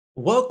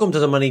Welcome to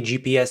the Money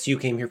GPS. You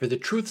came here for the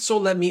truth, so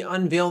let me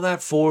unveil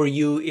that for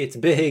you. It's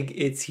big,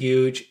 it's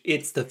huge,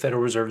 it's the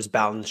Federal Reserve's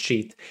balance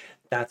sheet.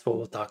 That's what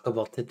we'll talk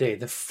about today.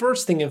 The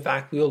first thing, in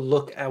fact, we'll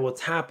look at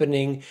what's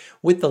happening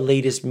with the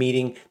latest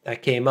meeting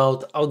that came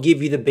out. I'll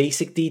give you the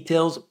basic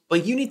details,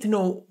 but you need to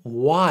know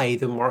why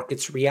the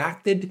markets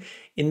reacted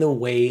in the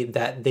way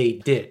that they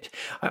did.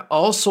 I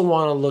also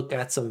want to look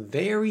at some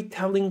very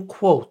telling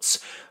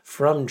quotes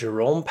from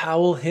Jerome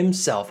Powell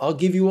himself. I'll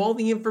give you all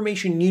the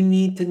information you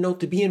need to know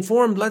to be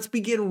informed. Let's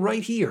begin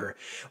right here.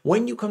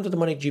 When you come to the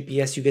Money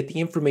GPS, you get the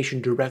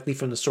information directly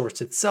from the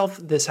source itself.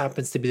 This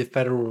happens to be the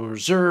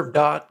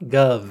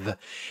federalreserve.gov.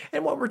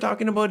 And what we're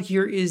talking about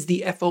here is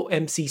the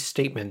FOMC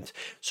statement.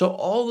 So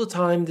all the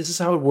time, this is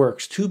how it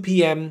works. 2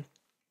 p.m.,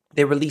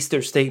 they release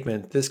their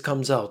statement. This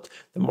comes out.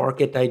 The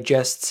market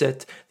digests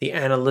it. The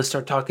analysts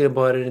are talking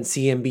about it, and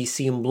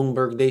CNBC and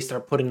Bloomberg, they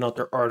start putting out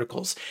their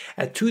articles.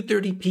 At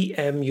 2:30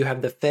 p.m., you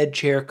have the Fed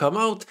chair come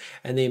out,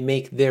 and they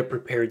make their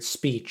prepared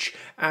speech.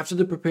 After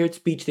the prepared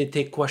speech, they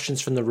take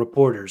questions from the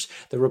reporters.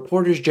 The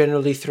reporters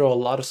generally throw a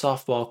lot of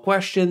softball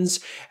questions,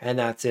 and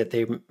that's it.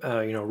 They,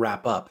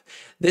 wrap up.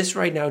 This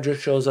right now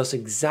just shows us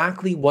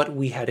exactly what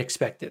we had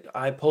expected.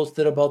 I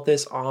posted about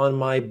this on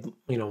my,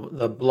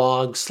 the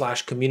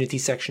blog/community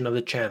section of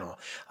the channel.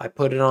 I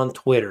put it on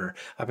Twitter.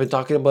 I've been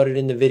talking about it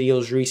in the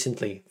videos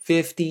recently.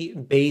 50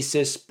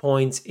 basis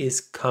points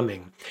is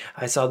coming.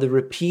 I saw the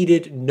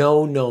repeated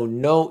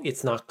no,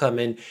 it's not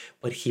coming,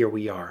 but here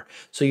we are.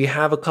 So you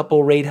have a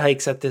couple rate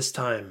hikes at this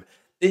time.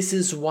 This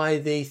is why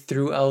they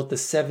threw out the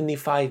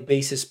 75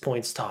 basis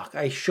points talk.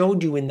 I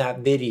showed you in that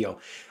video.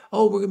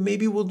 Oh,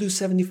 maybe we'll do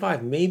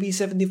 75. Maybe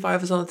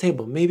 75 is on the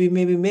table.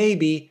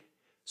 Maybe,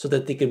 so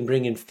that they can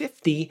bring in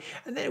 50,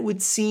 and then it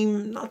would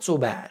seem not so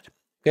bad.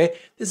 Okay,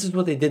 this is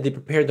what they did. They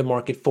prepared the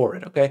market for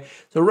it. Okay,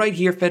 so right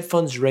here, Fed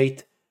funds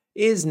rate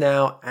is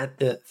now at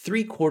the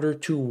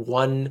 0.75% to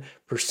 1%.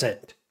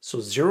 So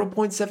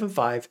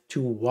 0.75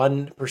 to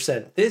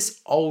 1%.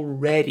 This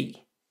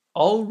already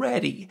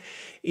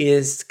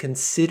is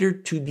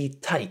considered to be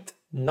tight.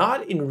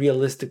 Not in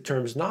realistic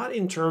terms, not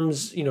in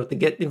terms, to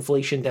get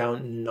inflation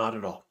down, not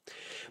at all.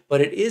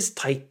 But it is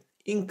tight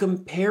in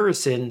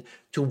comparison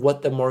to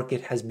what the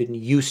market has been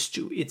used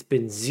to. It's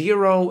been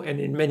zero, and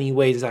in many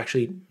ways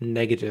actually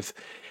negative.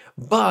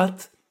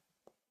 But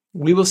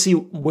we will see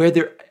where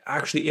they're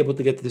actually able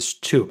to get this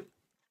to.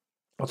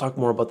 I'll talk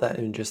more about that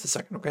in just a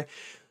second, okay?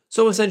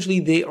 So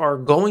essentially, they are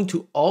going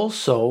to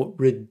also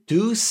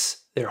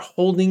reduce their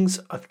holdings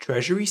of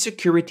treasury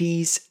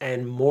securities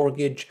and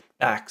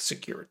mortgage-backed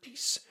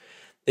securities.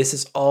 This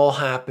is all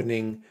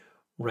happening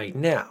right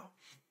now.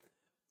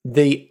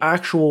 The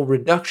actual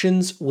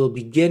reductions will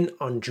begin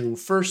on June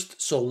 1st,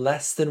 so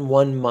less than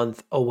 1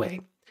 month away.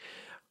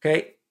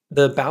 Okay,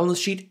 the balance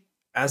sheet,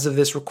 as of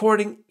this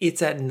recording,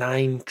 it's at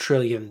 $9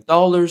 trillion.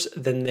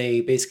 Then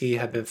they basically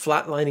have been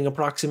flatlining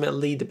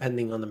approximately,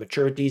 depending on the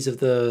maturities of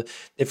the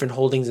different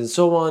holdings and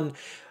so on,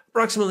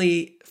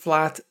 approximately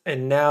flat,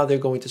 and now they're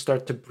going to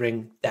start to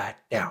bring that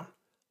down.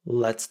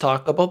 Let's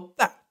talk about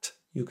that.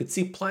 You could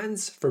see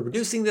plans for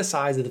reducing the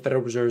size of the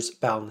Federal Reserve's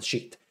balance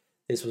sheet.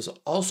 This was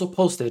also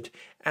posted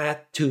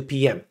at 2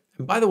 p.m.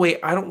 And by the way,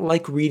 I don't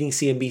like reading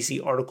CNBC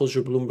articles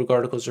or Bloomberg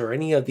articles or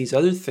any of these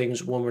other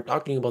things when we're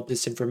talking about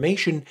this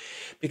information,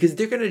 because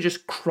they're going to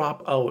just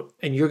crop out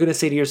and you're going to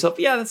say to yourself,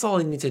 yeah, that's all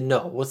I need to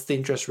know. What's the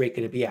interest rate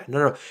going to be at?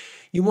 No.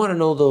 You want to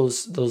know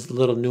those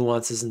little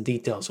nuances and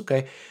details,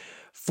 okay?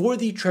 For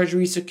the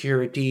treasury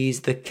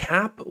securities, the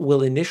cap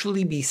will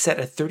initially be set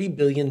at $30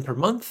 billion per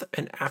month,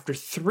 and after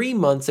 3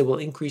 months, it will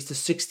increase to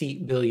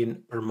 $60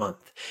 billion per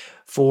month.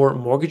 For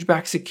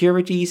mortgage-backed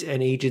securities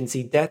and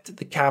agency debt,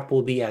 the cap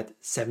will be at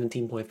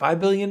 $17.5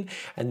 billion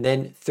and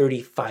then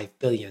 $35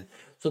 billion.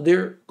 So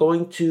they're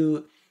going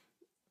to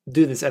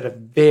do this at a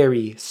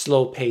very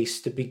slow pace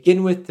to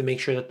begin with to make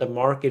sure that the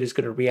market is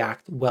going to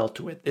react well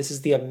to it. This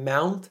is the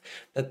amount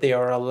that they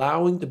are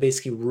allowing to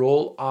basically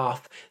roll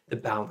off the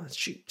balance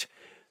sheet.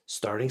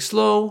 Starting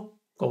slow,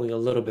 going a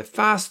little bit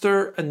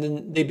faster, and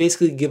then they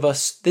basically give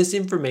us this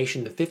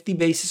information, the 50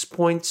 basis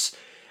points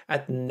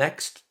at the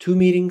next 2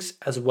 meetings,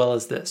 as well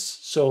as this.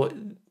 So,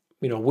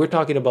 we're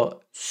talking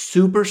about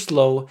super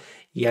slow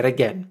yet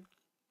again.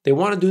 They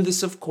want to do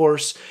this, of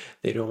course.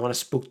 They don't want to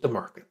spook the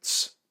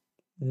markets.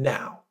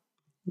 Now,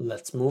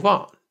 let's move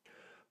on.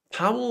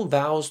 Powell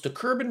vows to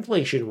curb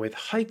inflation with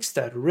hikes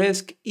that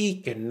risk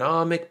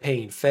economic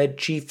pain. Fed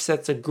chief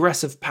sets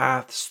aggressive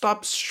path,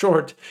 stops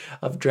short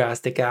of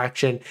drastic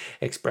action,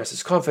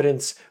 expresses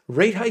confidence.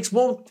 Rate hikes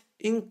won't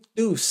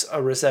induce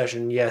a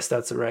recession. Yes,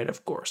 that's right,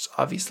 of course,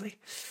 obviously.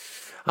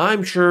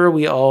 I'm sure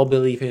we all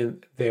believe him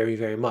very,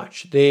 very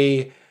much.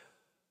 They,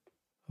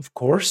 of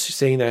course,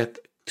 saying that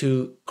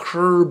to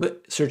curb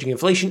surging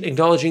inflation,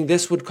 acknowledging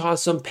this would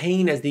cause some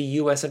pain as the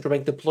U.S. Central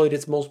Bank deployed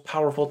its most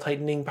powerful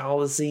tightening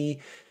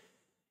policy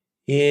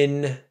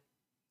in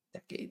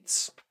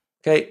decades.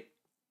 Okay.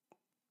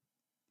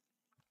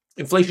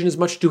 Inflation is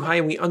much too high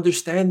and we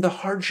understand the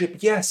hardship.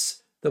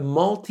 Yes, the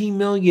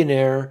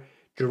multimillionaire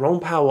Jerome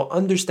Powell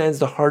understands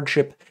the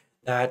hardship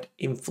that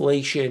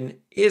inflation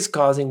is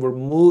causing. We're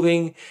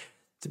moving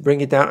to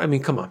bring it down. I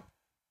mean, come on.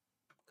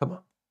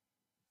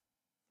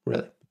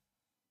 Really,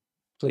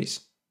 please.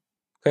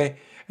 Okay.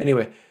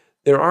 Anyway,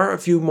 there are a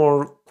few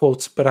more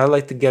quotes, but I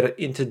like to get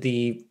into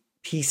the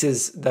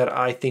pieces that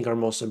I think are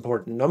most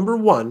important. Number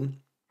one,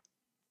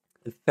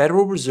 the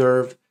Federal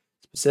Reserve,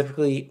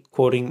 specifically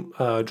quoting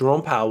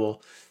Jerome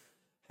Powell,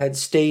 had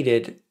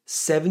stated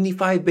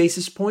 75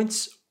 basis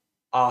points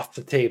off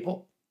the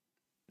table.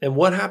 And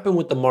what happened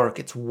with the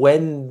markets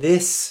when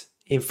this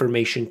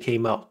information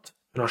came out?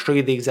 And I'll show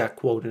you the exact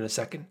quote in a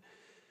second.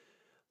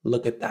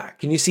 Look at that.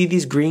 Can you see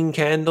these green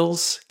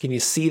candles? Can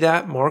you see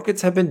that?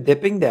 Markets have been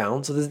dipping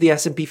down. So this is the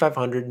S&P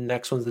 500. The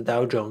next one's the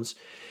Dow Jones.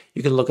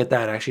 You can look at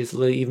that. Actually, it's a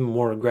little even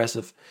more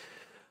aggressive.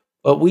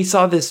 But we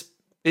saw this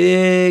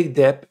big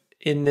dip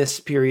in this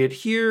period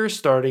here,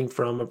 starting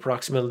from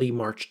approximately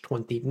March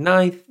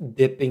 29th,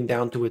 dipping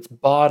down to its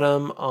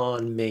bottom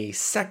on May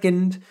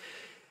 2nd.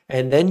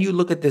 And then you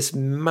look at this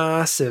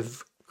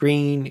massive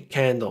green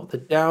candle. The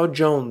Dow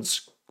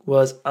Jones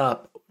was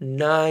up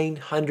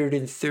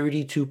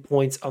 932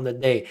 points on the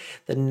day.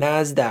 The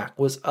NASDAQ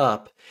was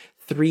up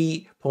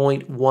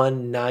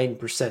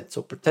 3.19%.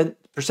 So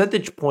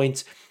percentage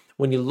points,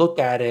 when you look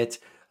at it,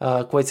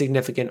 quite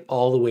significant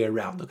all the way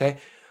around, okay?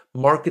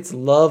 Markets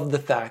love the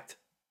fact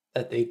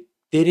that they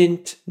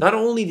didn't, not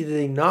only did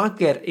they not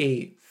get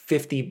a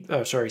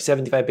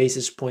 75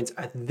 basis points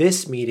at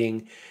this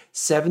meeting,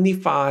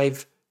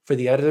 75 for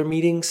the other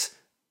meetings,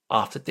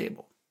 off the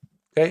table,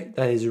 okay?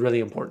 That is really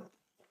important.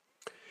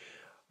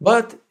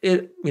 But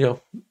it,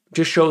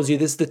 just shows you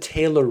this is the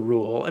Taylor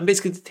rule. And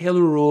basically the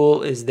Taylor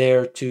rule is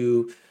there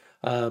to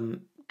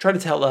try to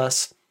tell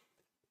us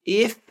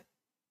if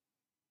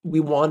we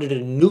wanted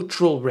a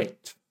neutral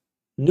rate,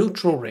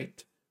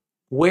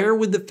 where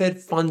would the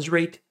Fed funds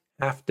rate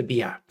have to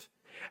be at?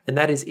 And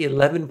that is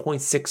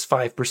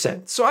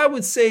 11.65%. So I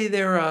would say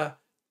they're a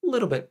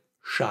little bit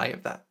shy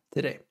of that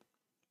today.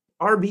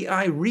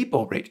 RBI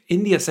repo rate,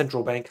 India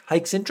Central Bank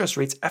hikes interest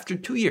rates after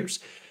 2 years.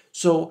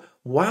 So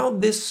while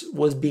this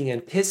was being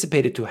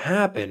anticipated to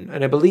happen,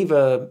 and I believe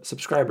a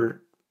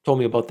subscriber told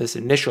me about this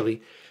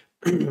initially,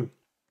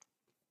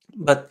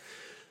 but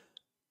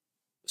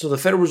so the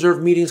Federal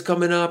Reserve meeting's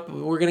coming up,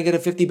 we're going to get a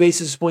 50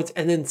 basis points,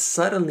 and then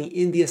suddenly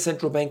India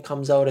Central Bank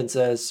comes out and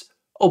says,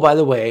 oh, by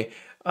the way,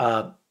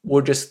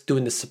 we're just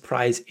doing the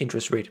surprise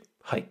interest rate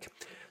hike.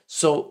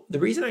 So the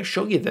reason I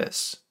show you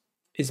this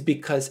is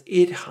because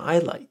it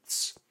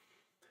highlights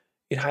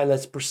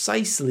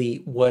precisely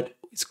what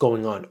is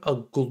going on.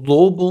 A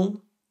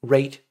global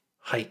rate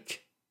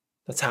hike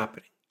that's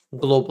happening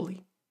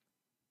globally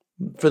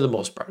for the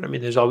most part. I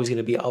mean, there's always going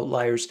to be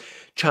outliers.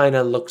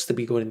 China looks to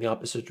be going in the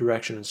opposite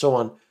direction and so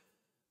on.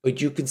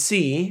 But you can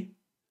see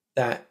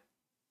that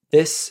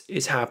this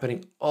is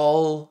happening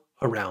all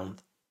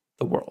around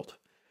the world.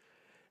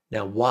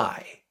 Now,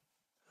 why?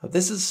 Now,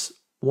 this is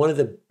one of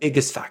the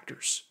biggest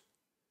factors.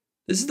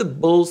 This is the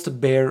bulls to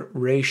bear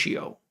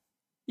ratio.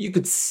 You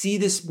could see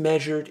this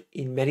measured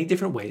in many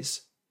different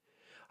ways.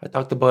 I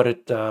talked about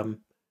it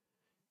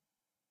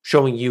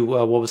showing you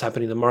what was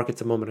happening in the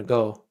markets a moment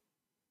ago.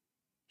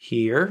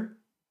 Here,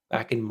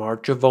 back in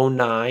March of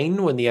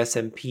 2009, when the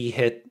S&P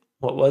hit,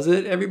 what was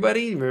it,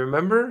 everybody?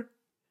 Remember?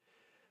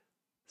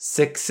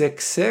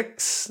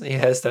 666.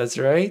 Yes, that's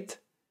right.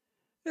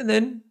 And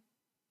then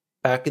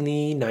back in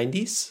the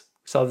 90s,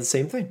 we saw the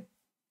same thing.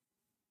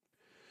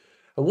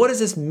 And what does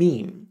this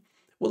mean?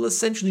 Well,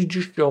 essentially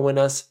just showing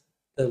us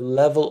the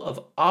level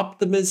of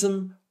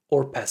optimism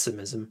or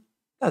pessimism.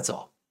 That's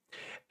all.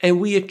 And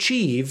we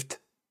achieved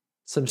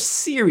some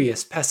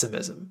serious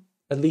pessimism,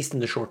 at least in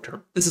the short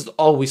term. This is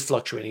always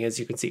fluctuating, as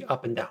you can see,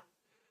 up and down.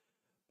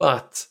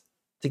 But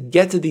to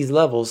get to these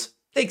levels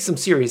takes some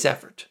serious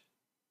effort.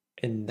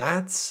 And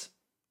that's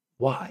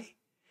why.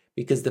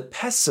 Because the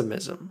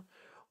pessimism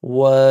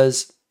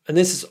was, and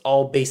this is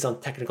all based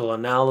on technical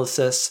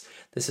analysis.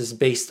 This is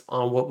based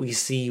on what we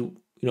see,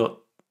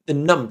 the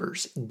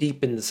numbers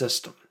deep in the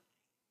system.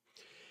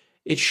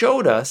 It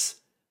showed us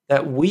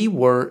that we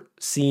were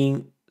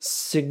seeing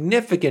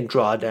significant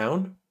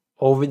drawdown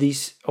over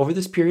this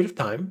period of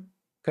time,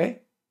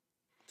 okay?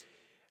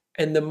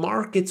 And the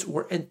markets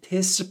were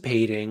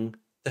anticipating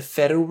the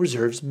Federal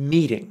Reserve's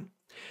meeting.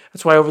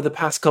 That's why over the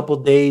past couple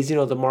of days,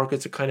 the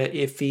markets are kind of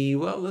iffy.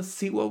 Well, let's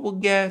see what we'll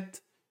get.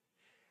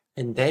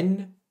 And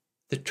then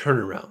the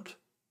turnaround.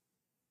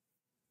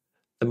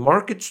 The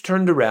markets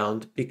turned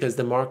around because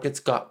the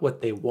markets got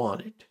what they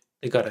wanted.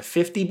 They got a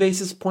 50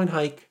 basis point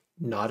hike,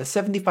 not a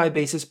 75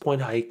 basis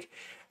point hike.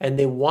 And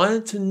they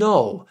wanted to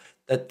know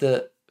that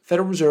the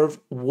Federal Reserve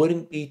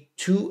wouldn't be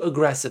too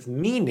aggressive,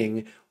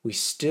 meaning we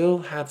still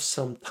have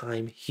some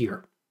time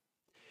here.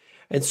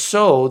 And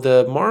so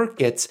the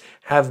markets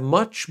have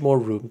much more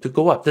room to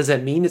go up. Does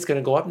that mean it's going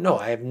to go up? No,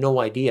 I have no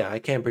idea. I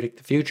can't predict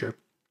the future.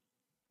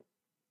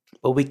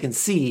 But we can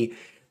see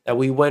that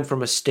we went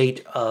from a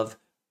state of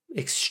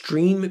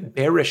extreme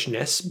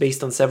bearishness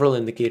based on several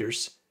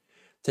indicators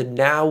to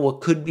now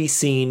what could be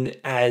seen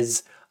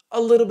as a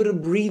little bit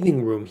of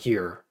breathing room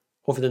here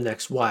over the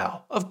next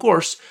while. Of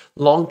course,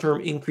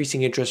 long-term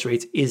increasing interest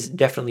rates is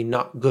definitely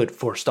not good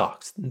for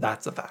stocks.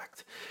 That's a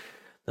fact.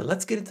 Now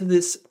let's get into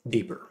this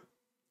deeper.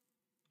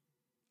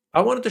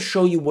 I wanted to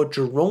show you what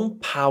Jerome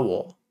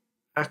Powell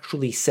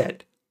actually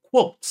said.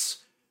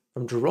 Quotes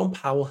from Jerome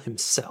Powell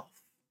himself.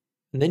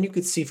 And then you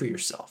could see for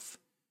yourself.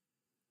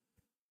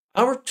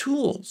 Our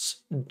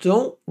tools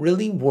don't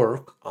really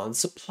work on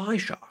supply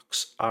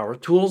shocks. Our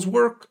tools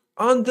work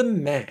on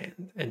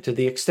demand. And to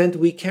the extent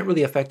we can't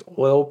really affect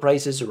oil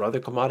prices or other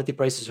commodity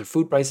prices or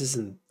food prices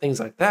and things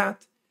like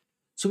that,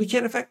 so we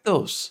can't affect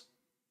those.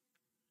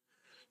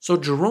 So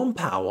Jerome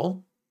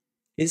Powell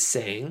is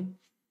saying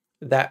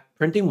that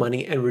printing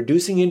money and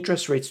reducing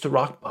interest rates to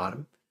rock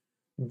bottom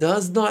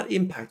does not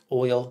impact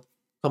oil,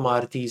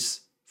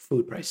 commodities,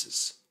 food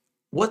prices.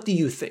 What do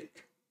you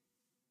think?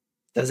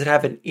 Does it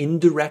have an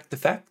indirect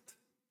effect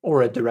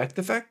or a direct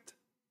effect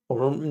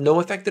or no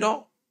effect at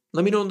all?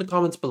 Let me know in the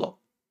comments below.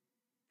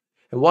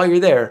 And while you're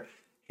there,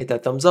 hit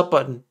that thumbs up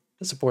button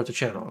to support the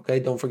channel, okay?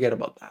 Don't forget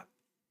about that.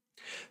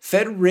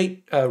 Fed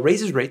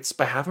raises rates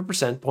by 0.5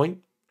 percentage point,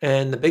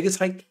 and the biggest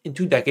hike in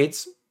 2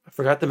 decades. I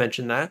forgot to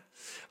mention that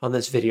on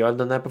this video. I've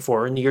done that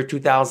before. In the year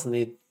 2000,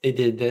 they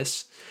did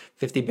this,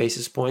 50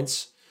 basis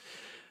points.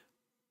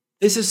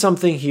 This is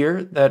something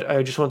here that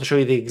I just want to show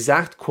you the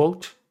exact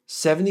quote.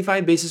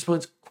 75 basis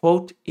points,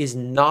 quote, is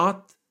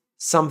not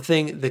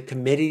something the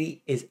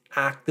committee is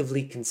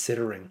actively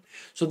considering.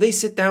 So they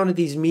sit down at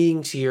these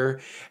meetings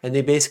here and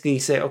they basically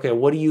say, okay,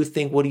 what do you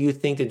think? What do you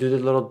think? They do the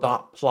little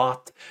dot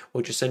plot,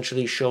 which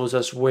essentially shows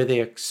us where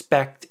they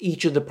expect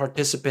each of the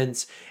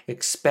participants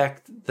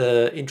expect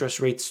the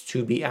interest rates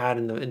to be at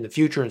in the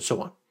future and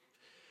so on.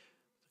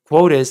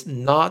 Quote is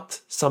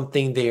not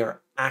something they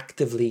are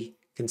actively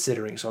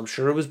considering. So I'm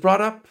sure it was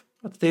brought up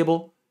at the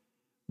table,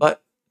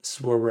 but this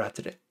is where we're at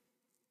today.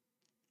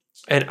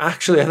 And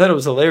actually, I thought it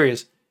was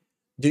hilarious.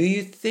 Do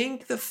you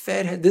think the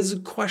Fed, this is a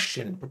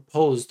question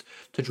proposed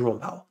to Jerome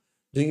Powell.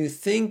 Do you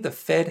think the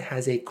Fed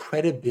has a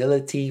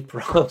credibility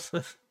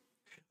problem?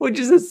 Which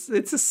is,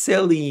 it's a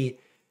silly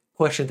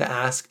question to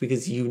ask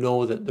because you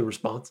know the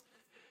response.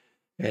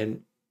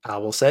 And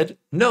Powell said,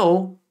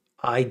 no,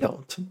 I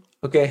don't.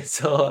 Okay,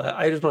 so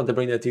I just wanted to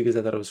bring that to you because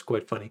I thought it was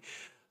quite funny.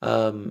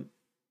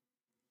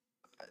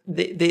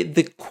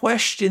 The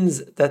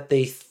questions that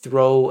they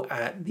throw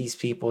at these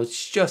people,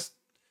 it's just,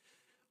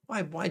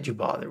 why'd you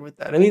bother with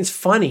that? I mean, it's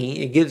funny.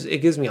 It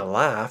gives me a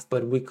laugh,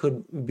 but we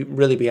could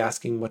really be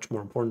asking much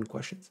more important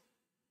questions.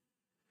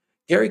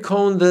 Gary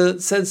Cohn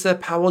says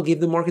that Powell gave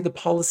the market the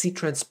policy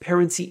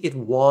transparency it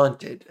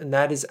wanted, and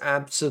that is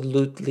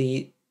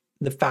absolutely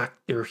the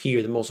factor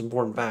here, the most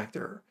important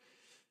factor.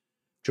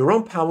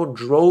 Jerome Powell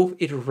drove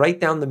it right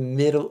down the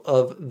middle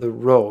of the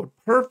road,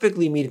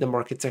 perfectly meeting the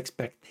market's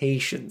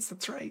expectations.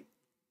 That's right.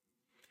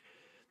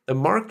 The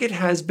market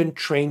has been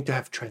trained to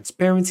have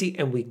transparency,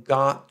 and we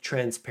got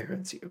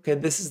transparency. Okay,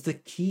 this is the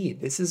key.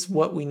 This is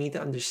what we need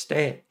to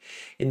understand.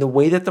 In the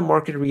way that the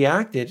market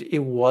reacted, it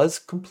was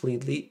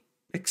completely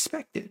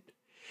expected.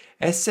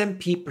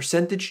 S&P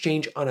percentage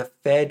change on a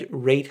Fed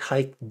rate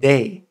hike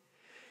day.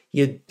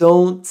 You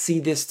don't see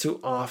this too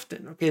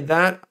often. Okay,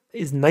 that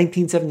is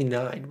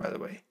 1979, by the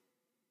way.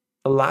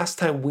 The last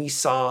time we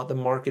saw the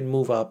market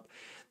move up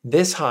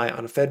this high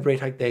on a Fed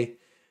rate hike day,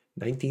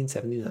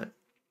 1979.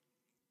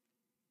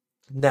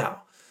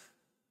 Now,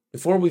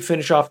 before we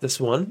finish off this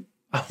one,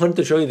 I wanted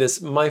to show you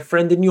this. My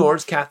friend and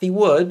yours, Kathy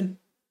Wood,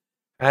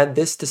 had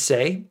this to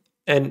say,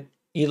 and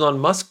Elon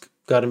Musk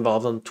got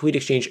involved on the tweet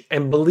exchange.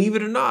 And believe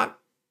it or not,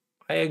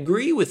 I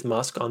agree with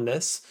Musk on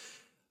this.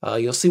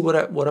 You'll see what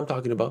I'm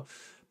talking about.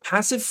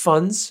 Passive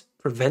funds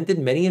prevented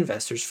many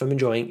investors from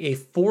enjoying a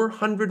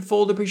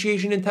 400-fold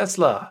appreciation in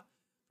Tesla,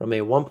 from a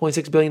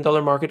 $1.6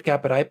 billion market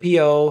cap at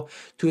IPO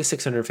to a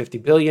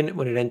 $650 billion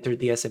when it entered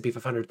the S&P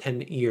 500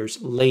 10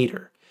 years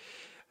later.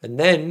 And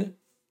then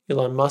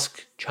Elon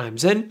Musk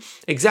chimes in.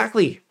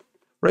 Exactly.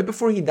 Right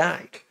before he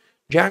died,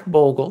 Jack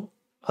Bogle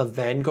of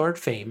Vanguard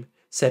fame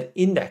said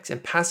index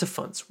and passive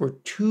funds were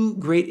too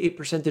great a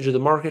percentage of the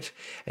market,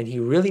 and he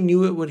really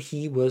knew what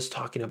he was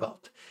talking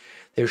about.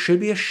 There should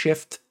be a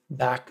shift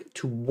back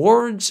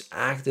towards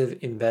active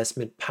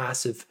investment.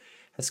 Passive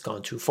has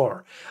gone too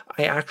far.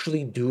 I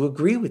actually do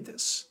agree with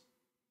this.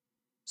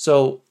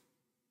 So,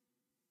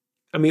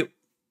 I mean,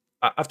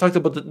 I've talked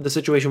about the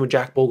situation with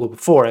Jack Bogle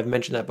before. I've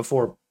mentioned that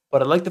before.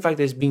 But I like the fact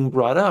that it's being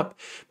brought up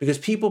because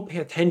people pay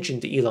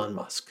attention to Elon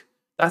Musk.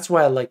 That's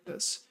why I like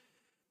this.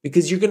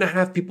 Because you're going to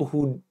have people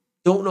who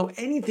don't know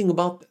anything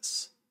about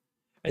this.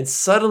 And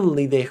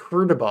suddenly they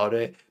heard about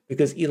it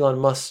because Elon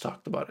Musk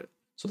talked about it.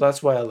 So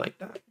that's why I like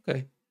that.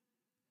 Okay.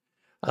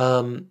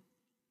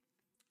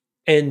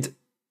 And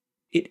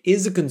it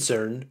is a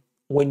concern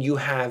when you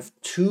have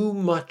too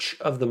much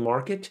of the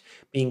market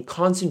being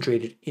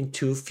concentrated in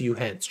too few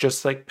hands.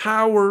 Just like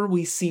power,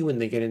 we see when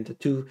they get into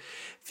too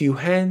few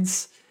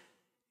hands,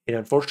 it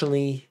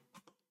unfortunately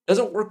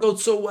doesn't work out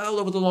so well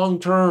over the long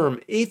term.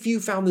 If you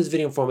found this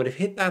video informative,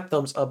 hit that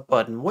thumbs up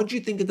button. What do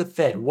you think of the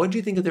Fed? What do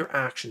you think of their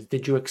actions?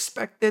 Did you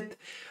expect it?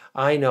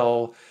 I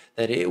know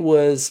that it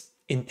was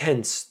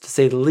intense, to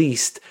say the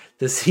least,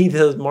 to see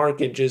the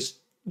market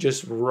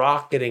just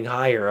rocketing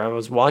higher. I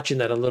was watching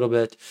that a little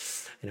bit,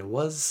 and it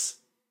was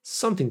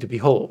something to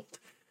behold.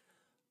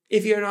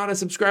 If you're not a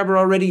subscriber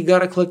already, you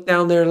gotta click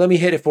down there. Let me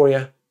hit it for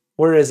you.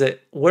 Where is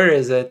it? Where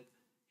is it?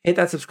 Hit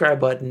that subscribe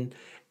button,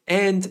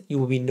 and you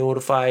will be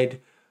notified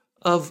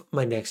of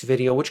my next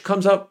video, which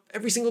comes up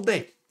every single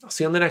day. I'll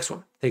see you on the next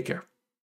one. Take care.